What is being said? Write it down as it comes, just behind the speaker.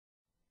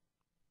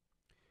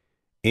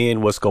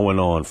And what's going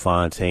on?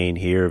 Fontaine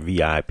here,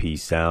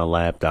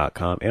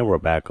 VIPSoundLab.com, and we're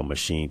back on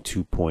Maschine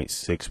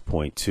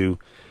 2.6.2.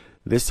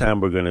 This time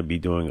we're going to be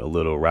doing a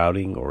little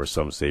routing, or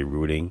some say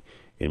routing,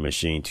 in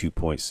Maschine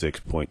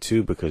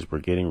 2.6.2 because we're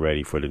getting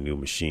ready for the new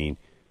Maschine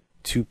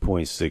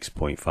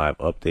 2.6.5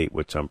 update,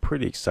 which I'm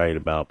pretty excited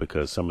about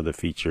because some of the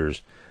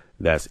features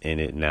that's in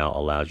it now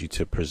allows you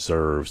to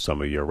preserve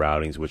some of your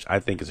routings, which I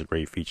think is a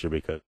great feature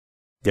because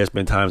there's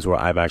been times where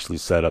I've actually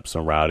set up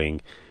some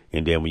routing,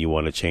 and then when you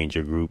want to change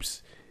your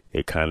groups,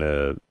 it kind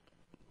of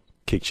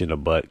kicks you in the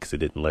butt because it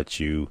didn't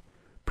let you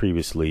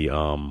previously,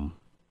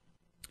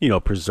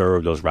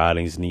 preserve those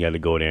routings, and you had to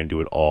go there and do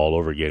it all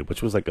over again,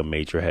 which was like a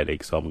major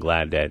headache. So I'm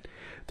glad that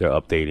they're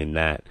updating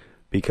that,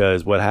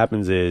 because what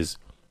happens is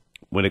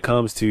when it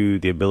comes to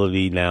the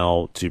ability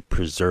now to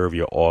preserve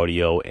your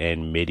audio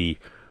and MIDI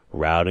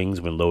routings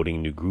when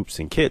loading new groups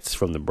and kits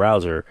from the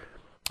browser,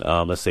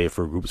 let's say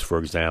for groups, for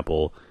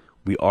example,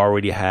 we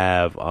already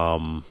have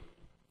the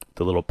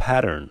little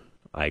pattern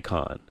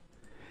icon.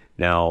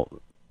 Now,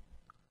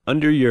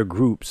 under your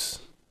groups,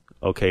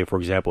 okay, for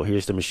example,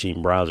 here's the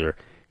Maschine browser.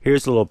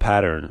 Here's the little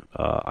pattern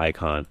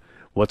icon.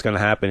 What's going to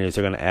happen is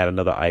they're going to add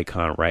another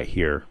icon right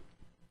here.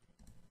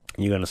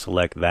 You're going to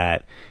select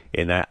that,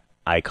 and that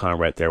icon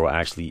right there will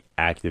actually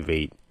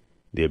activate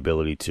the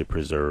ability to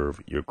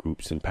preserve your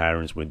groups and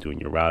patterns when doing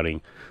your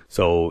routing.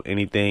 So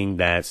anything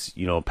that's,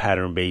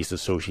 pattern based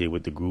associated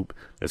with the group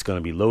that's going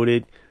to be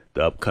loaded,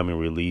 the upcoming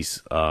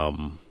release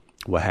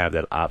will have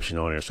that option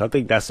on there. So I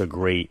think that's a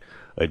great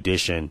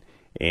addition,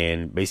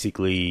 and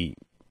basically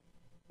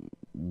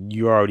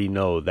you already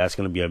know that's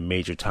going to be a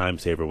major time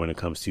saver when it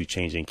comes to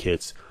changing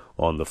kits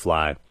on the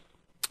fly.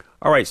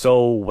 All right,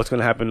 so what's going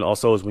to happen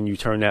also is when you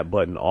turn that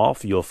button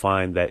off, you'll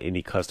find that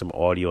any custom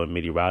audio and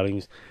MIDI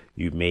routings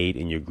you've made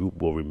in your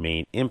group will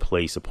remain in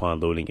place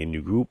upon loading a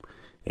new group.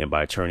 And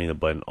by turning the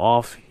button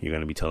off, you're going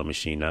to be telling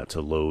Maschine not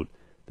to load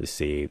the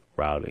saved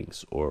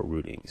routings or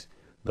routings,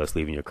 thus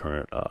leaving your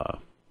current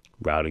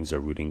routings or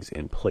routings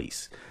in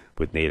place.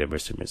 With native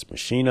instruments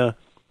Maschine,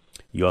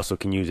 you also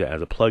can use it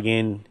as a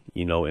plugin,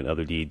 in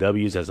other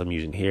DAWs, as I'm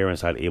using here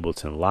inside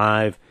Ableton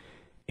Live.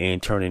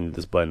 And turning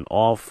this button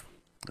off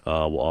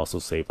will also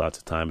save lots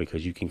of time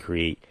because you can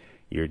create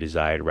your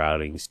desired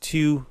routings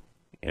to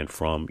and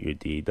from your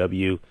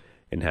DAW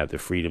and have the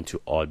freedom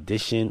to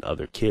audition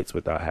other kits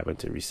without having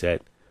to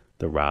reset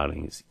the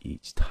routings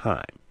each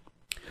time.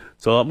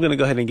 So I'm going to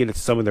go ahead and get into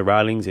some of the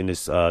routings in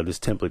this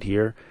template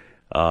here.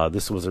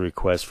 This was a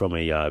request from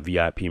a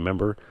VIP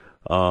member.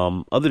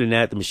 Other than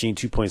that, the Maschine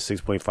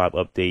 2.6.5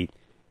 update,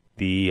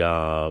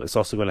 it's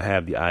also going to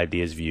have the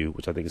ideas view,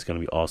 which I think is going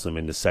to be awesome,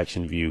 in the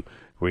section view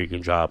where you can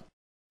drop,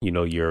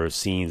 your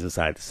scenes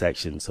inside the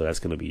section. So that's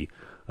going to be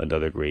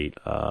another great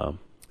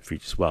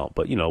feature as well.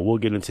 But, we'll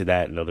get into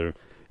that in other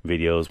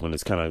videos when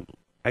it's kind of,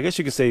 I guess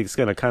you could say it's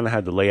going to kind of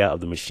have the layout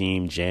of the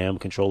Maschine Jam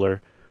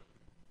controller.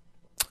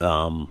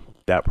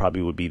 That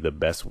probably would be the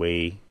best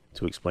way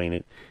to explain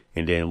it.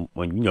 And then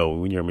when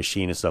you're a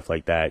Maschine and stuff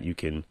like that, you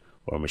can,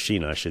 or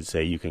Maschine, I should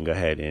say, you can go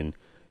ahead and,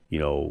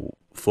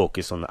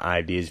 focus on the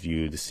ideas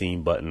view. The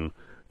scene button,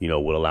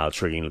 will allow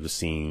triggering of the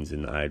scenes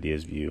in the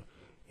ideas view.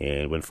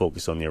 And when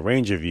focused on the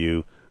arranger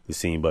view, the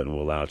scene button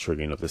will allow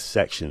triggering of the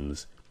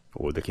sections,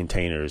 or the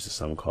containers, as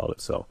some call it.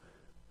 So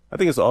I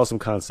think it's an awesome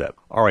concept.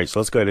 All right, so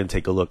let's go ahead and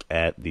take a look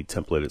at the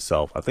template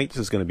itself. I think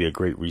this is going to be a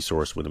great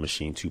resource when the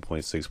Maschine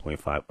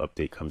 2.6.5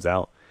 update comes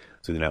out.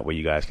 So then that way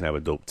you guys can have a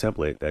dope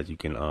template that you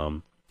can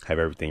have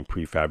everything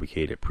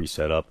prefabricated,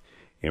 pre-set up,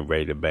 and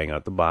ready to bang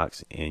out the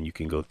box. And you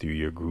can go through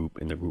your group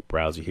in the group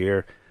browser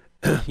here,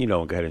 go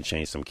ahead and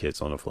change some kits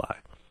on the fly.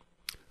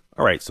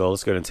 All right, so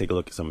let's go ahead and take a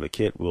look at some of the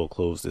kit. We'll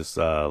close this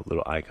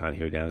little icon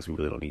here down because we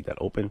really don't need that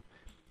open,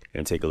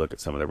 and take a look at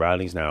some of the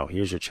routings. Now,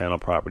 here's your channel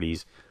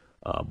properties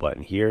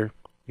button here,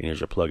 and here's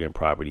your plugin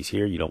properties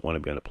here. You don't want to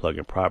be on the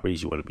plugin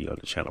properties. You want to be on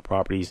the channel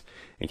properties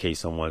in case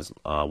someone's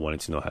wanting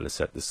to know how to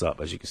set this up.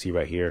 As you can see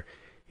right here,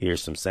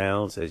 here's some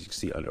sounds. As you can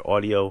see under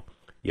audio,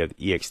 you have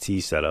the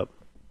EXT setup,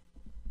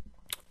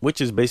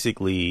 which is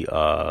basically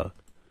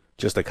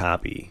just a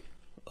copy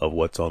of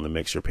what's on the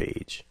mixer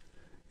page.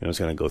 I'm just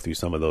going to go through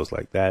some of those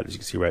like that. As you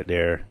can see right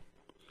there,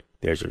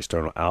 there's your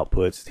external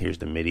outputs. Here's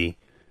the MIDI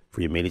for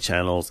your MIDI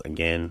channels.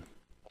 Again,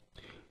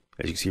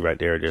 as you can see right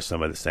there, there's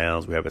some of the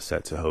sounds. We have it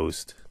set to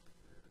host.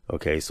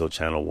 Okay, so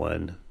channel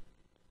 1,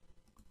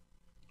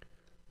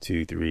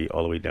 2, 3,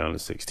 all the way down to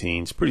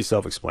 16. It's pretty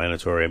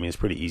self-explanatory. I mean, it's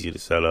pretty easy to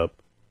set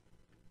up.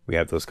 We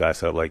have those guys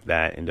set up like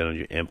that. And then on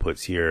your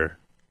inputs here,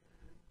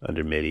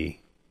 under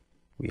MIDI,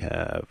 we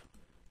have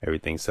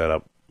everything set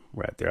up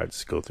right there. I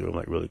just go through them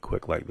like really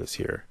quick like this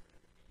here.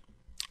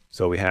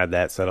 So we have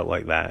that set up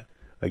like that.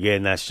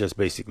 Again, that's just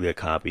basically a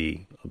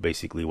copy of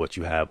basically what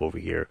you have over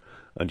here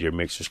under your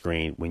mixer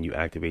screen when you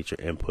activate your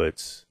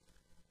inputs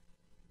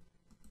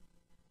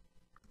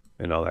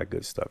and all that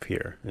good stuff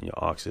here, and your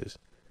auxes.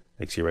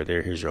 You see right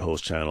there, here's your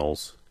host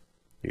channels,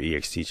 your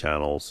EXT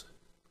channels,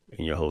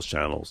 and your host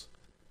channels.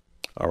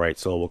 All right,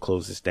 so we'll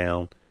close this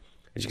down.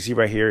 As you can see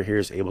right here,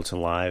 here's Ableton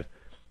Live,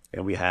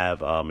 and we have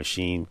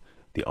Maschine.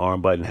 The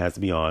arm button has to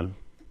be on.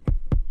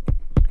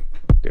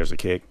 There's a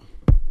kick.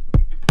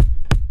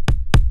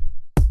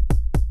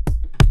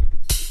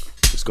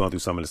 Just going through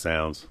some of the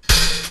sounds.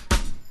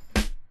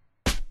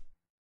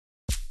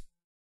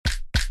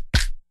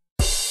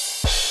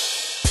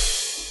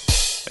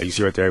 As you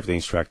see right there,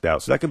 everything's tracked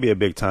out. So that could be a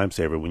big time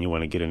saver when you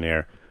want to get in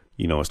there,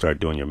 you know, and start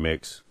doing your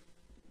mix.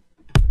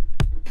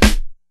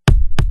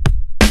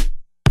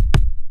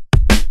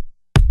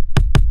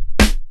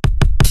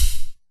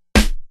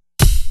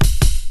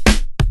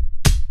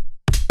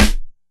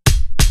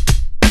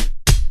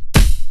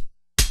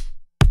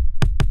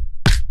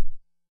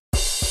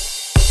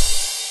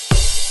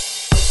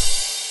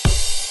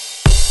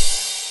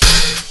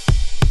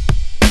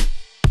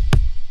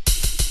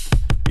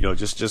 You know,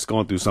 just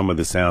going through some of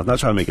the sounds, not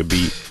trying to make a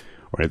beat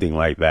or anything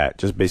like that,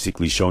 just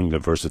basically showing the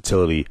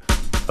versatility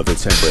of the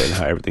template and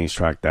how everything's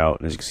tracked out.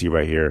 And as you can see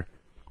right here,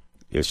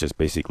 it's just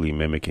basically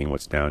mimicking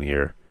what's down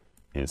here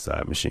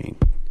inside Maschine.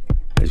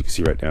 As you can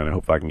see right down there, I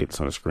hope I can get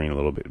this on the screen a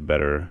little bit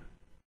better.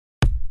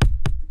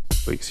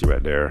 So you can see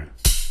right there.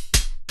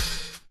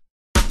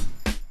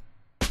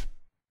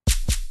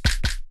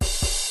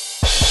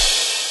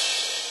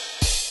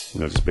 You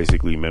know, just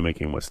basically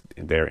mimicking what's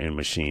there in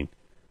Maschine.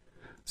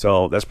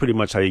 So that's pretty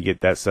much how you get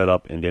that set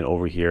up. And then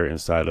over here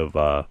inside of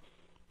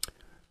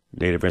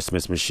Native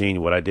Instruments Maschine,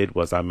 what I did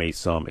was I made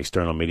some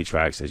external MIDI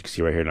tracks, as you can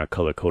see right here, and I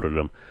color coded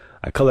them.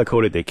 I color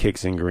coded the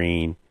kicks in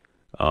green,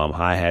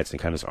 hi-hats in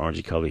kind of this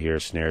orangey color here,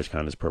 snares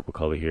kind of this purple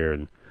color here,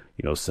 and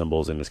you know,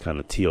 cymbals in this kind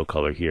of teal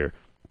color here.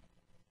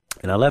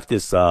 And I left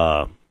this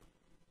little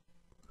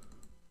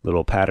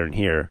pattern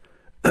here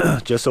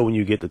just so when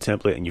you get the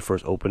template and you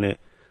first open it,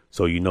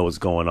 so you know what's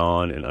going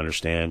on and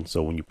understand.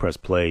 So when you press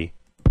play,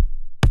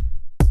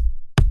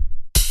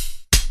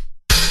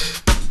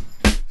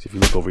 so if you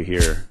look over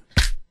here,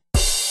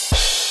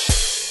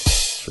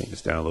 shrink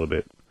this down a little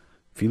bit.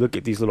 If you look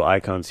at these little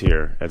icons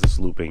here as it's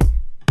looping,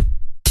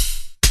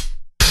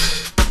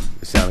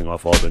 it's sounding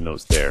off all the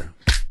notes there.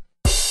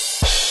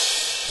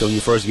 So when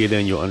you first get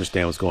in, you'll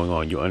understand what's going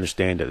on. You'll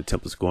understand that the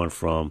template's going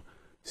from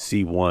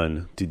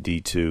C1 to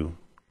D2.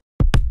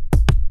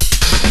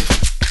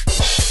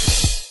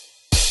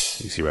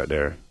 You see right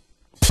there.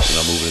 And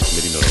I'm moving this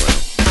MIDI note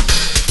around.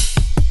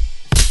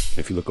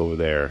 If you look over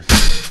there,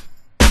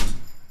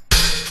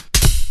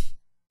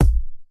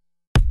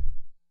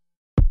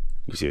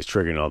 you see it's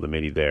triggering all the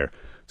MIDI there.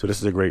 So this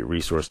is a great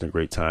resource and a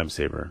great time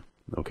saver.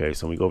 Okay,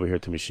 so when we go over here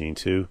to Maschine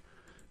 2.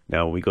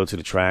 Now when we go to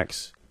the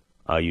tracks,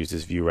 I'll use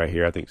this view right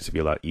here. I think this will be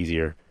a lot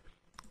easier.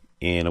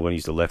 And I'm going to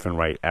use the left and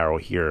right arrow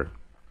here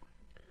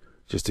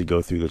just to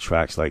go through the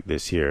tracks like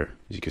this here.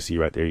 As you can see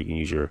right there, you can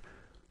use your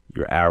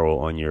arrow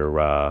on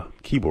your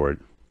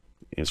keyboard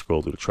and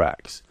scroll through the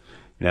tracks.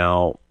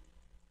 Now,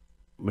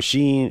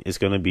 Maschine is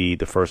going to be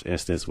the first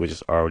instance which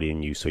is already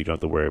in use, so you don't have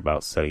to worry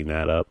about setting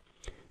that up.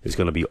 It's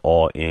going to be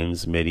all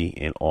ends, MIDI,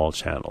 and all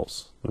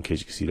channels. Okay,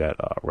 as you can see that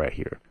right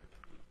here.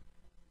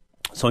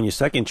 So on your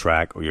second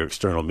track, or your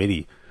external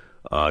MIDI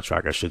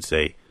track, I should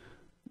say,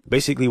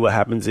 basically what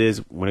happens is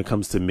when it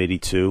comes to MIDI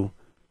 2,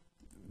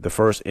 the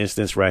first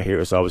instance right here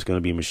is always going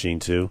to be Maschine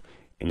 2,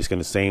 and it's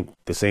going to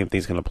the same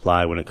thing's going to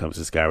apply when it comes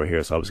to this guy right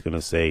here. So I was going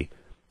to say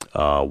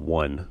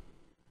 1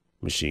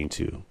 Maschine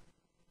 2.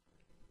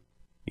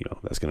 You know,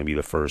 that's going to be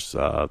the first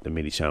the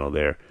MIDI channel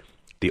there.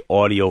 The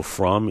audio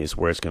from is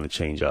where it's going to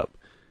change up.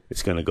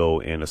 It's going to go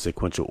in a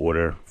sequential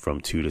order from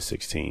 2 to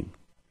 16.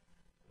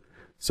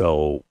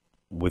 So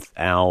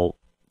without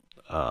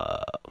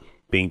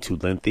being too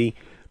lengthy,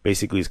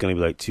 basically it's going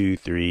to be like 2,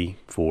 3,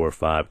 4,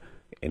 5,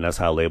 and that's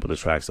how I label the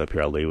tracks up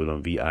here. I label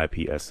them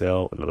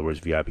VIPSL, in other words,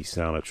 VIP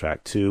sound of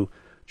track 2,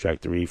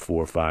 track 3,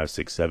 4, 5,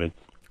 6, 7.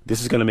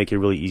 This is going to make it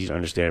really easy to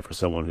understand for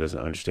someone who doesn't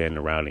understand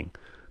the routing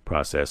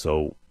process.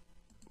 So,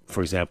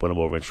 for example, when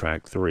I'm over in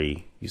track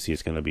 3, you see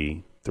it's going to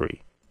be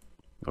 3,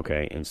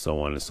 okay, and so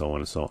on and so on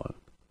and so on.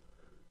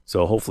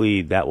 So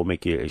hopefully that will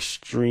make it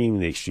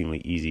extremely, extremely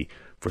easy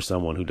for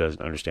someone who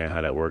doesn't understand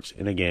how that works.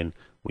 And again,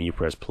 when you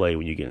press play,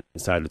 when you get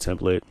inside the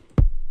template,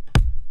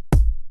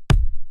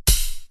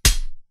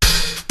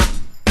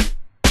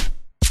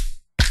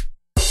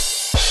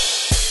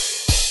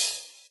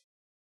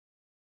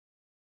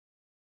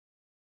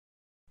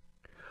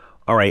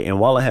 all right, and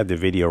while I have the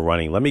video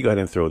running, let me go ahead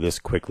and throw this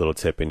quick little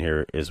tip in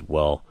here as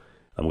well.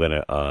 I'm going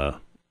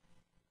to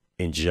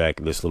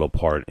inject this little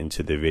part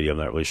into the video. I'm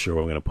not really sure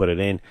where I'm going to put it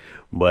in,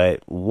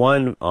 but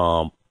one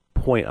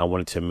point I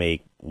wanted to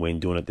make when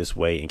doing it this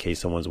way, in case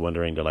someone's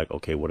wondering, they're like,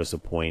 okay, what is the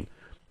point,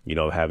 you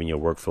know, having your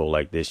workflow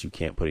like this? You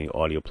can't put any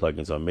audio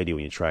plugins on MIDI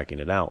when you're tracking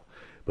it out.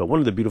 But one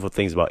of the beautiful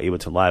things about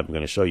Ableton Live, I'm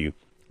going to show you,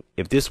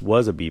 if this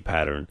was a beat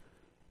pattern,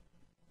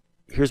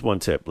 here's one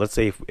tip. Let's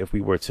say if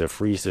we were to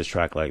freeze this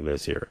track like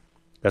this here,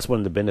 that's one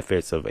of the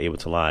benefits of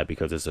Ableton Live,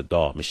 because it's a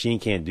DAW. Maschine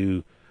can't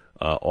do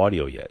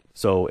audio yet.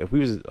 So if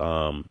we was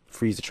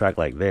freeze the track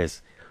like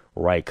this,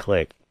 right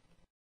click,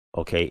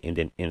 okay, and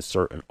then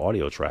insert an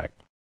audio track,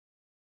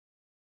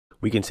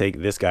 we can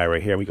take this guy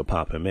right here and we can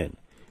pop him in.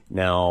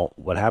 Now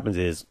what happens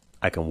is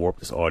I can warp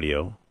this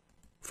audio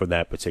for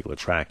that particular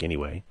track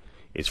anyway,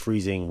 it's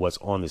freezing what's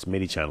on this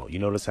MIDI channel. You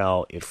notice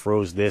how it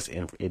froze this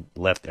and it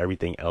left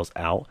everything else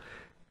out?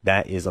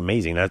 That is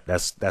amazing.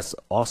 That's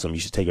awesome. You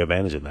should take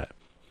advantage of that.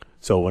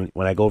 So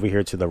when I go over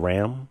here to the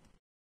RAM,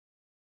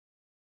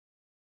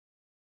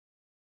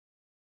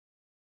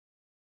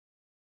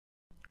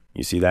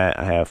 you see that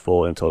I have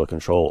full and total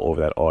control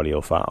over that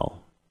audio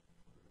file.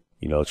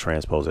 You know,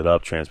 transpose it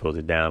up, transpose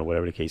it down,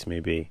 whatever the case may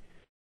be.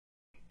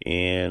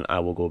 And I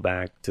will go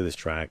back to this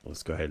track.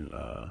 Let's go ahead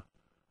and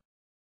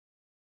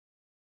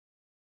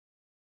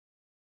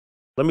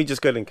let me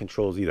just go ahead and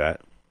Control Z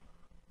that.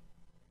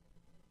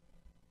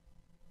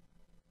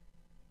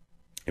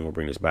 And we'll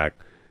bring this back.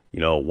 You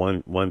know,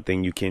 one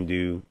thing you can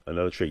do,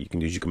 another trick you can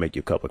do is you can make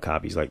you a couple of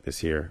copies like this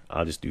here.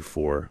 I'll just do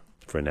 4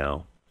 for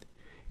now.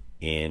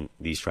 And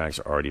these tracks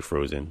are already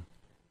frozen.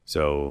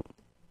 So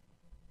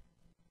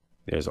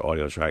there's an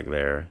audio track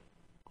there.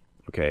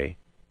 Okay.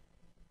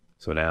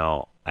 So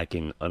now I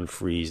can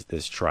unfreeze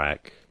this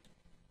track.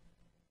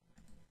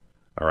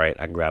 All right,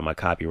 I can grab my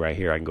copy right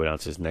here. I can go down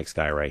to this next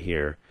guy right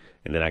here,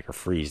 and then I can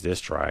freeze this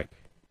track.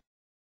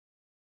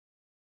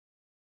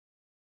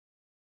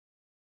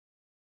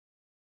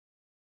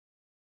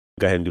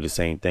 Go ahead and do the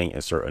same thing.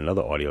 Insert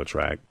another audio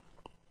track.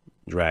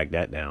 Drag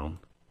that down.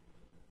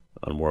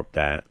 Unwarp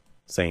that.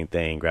 Same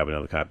thing. Grab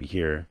another copy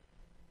here.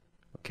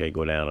 Okay,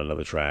 go down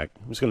another track.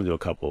 I'm just going to do a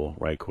couple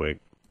right quick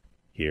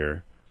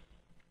here.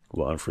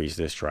 We'll unfreeze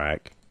this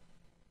track.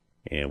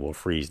 And we'll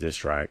freeze this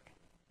track.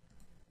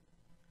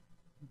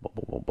 Boom,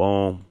 boom, boom,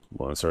 boom.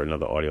 We'll insert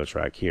another audio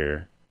track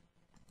here.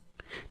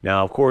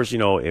 Now, of course, you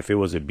know, if it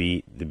was a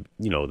beat, the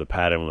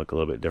pattern would look a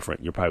little bit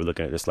different. You're probably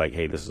looking at this like,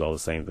 hey, this is all the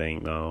same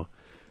thing. No,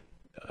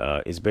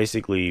 it's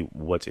basically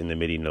what's in the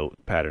MIDI note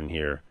pattern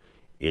here.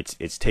 It's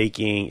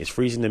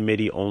freezing the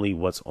MIDI only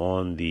what's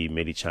on the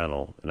MIDI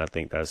channel, and I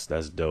think that's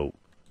dope.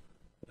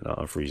 And I'll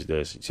unfreeze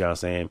this. You see what I'm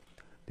saying?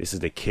 This is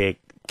the kick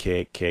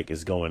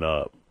is going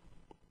up.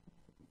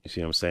 You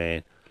see what I'm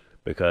saying?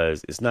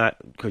 Because it's not,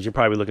 because you're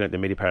probably looking at the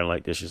MIDI pattern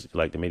like this, just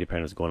like the MIDI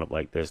pattern is going up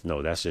like this.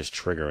 No, that's just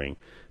triggering.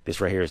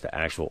 This right here is the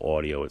actual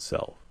audio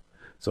itself.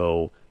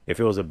 So if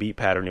it was a beat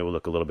pattern, it would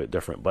look a little bit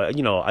different. But,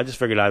 you know, I just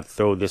figured I'd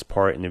throw this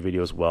part in the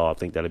video as well. I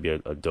think that'd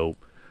be a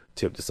dope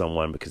tip to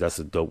someone, because that's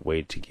a dope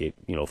way to get,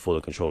 you know,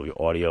 full control of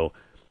your audio.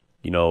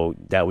 You know,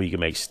 that way you can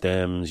make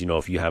stems. You know,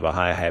 if you have a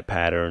hi-hat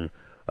pattern,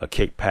 a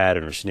kick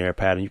pattern, or snare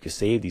pattern, you can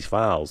save these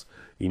files,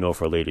 you know,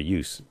 for later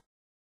use.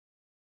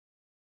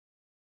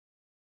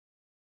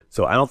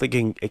 So I don't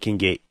think it can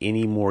get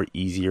any more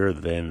easier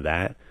than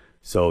that.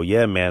 So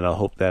yeah, man, I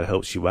hope that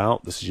helps you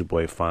out. This is your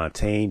boy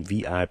Fontaine,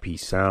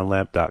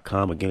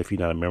 VIPSoundLab.com. Again, if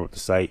you're not a member of the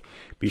site,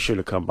 be sure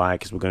to come by,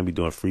 because we're going to be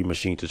doing free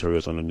Maschine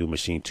tutorials on the new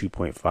Maschine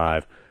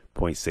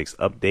 2.5.6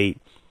 update.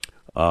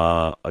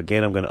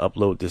 Again, I'm going to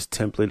upload this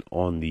template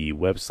on the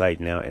website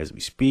now as we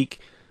speak.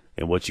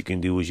 And what you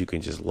can do is you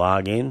can just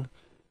log in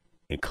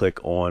and click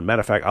on,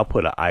 matter of fact, I'll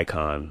put an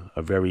icon,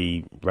 a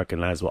very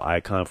recognizable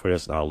icon for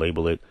this, and I'll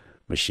label it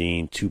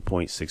Maschine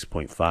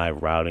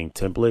 2.6.5 routing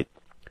template.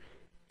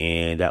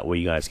 And that way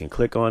you guys can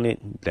click on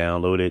it,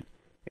 download it,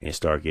 and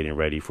start getting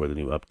ready for the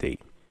new update.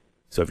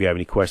 So if you have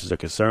any questions or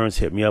concerns,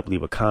 hit me up,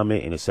 leave a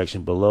comment in the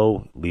section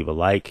below, leave a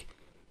like,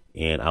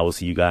 and I will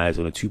see you guys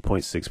on the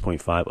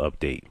 2.6.5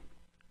 update.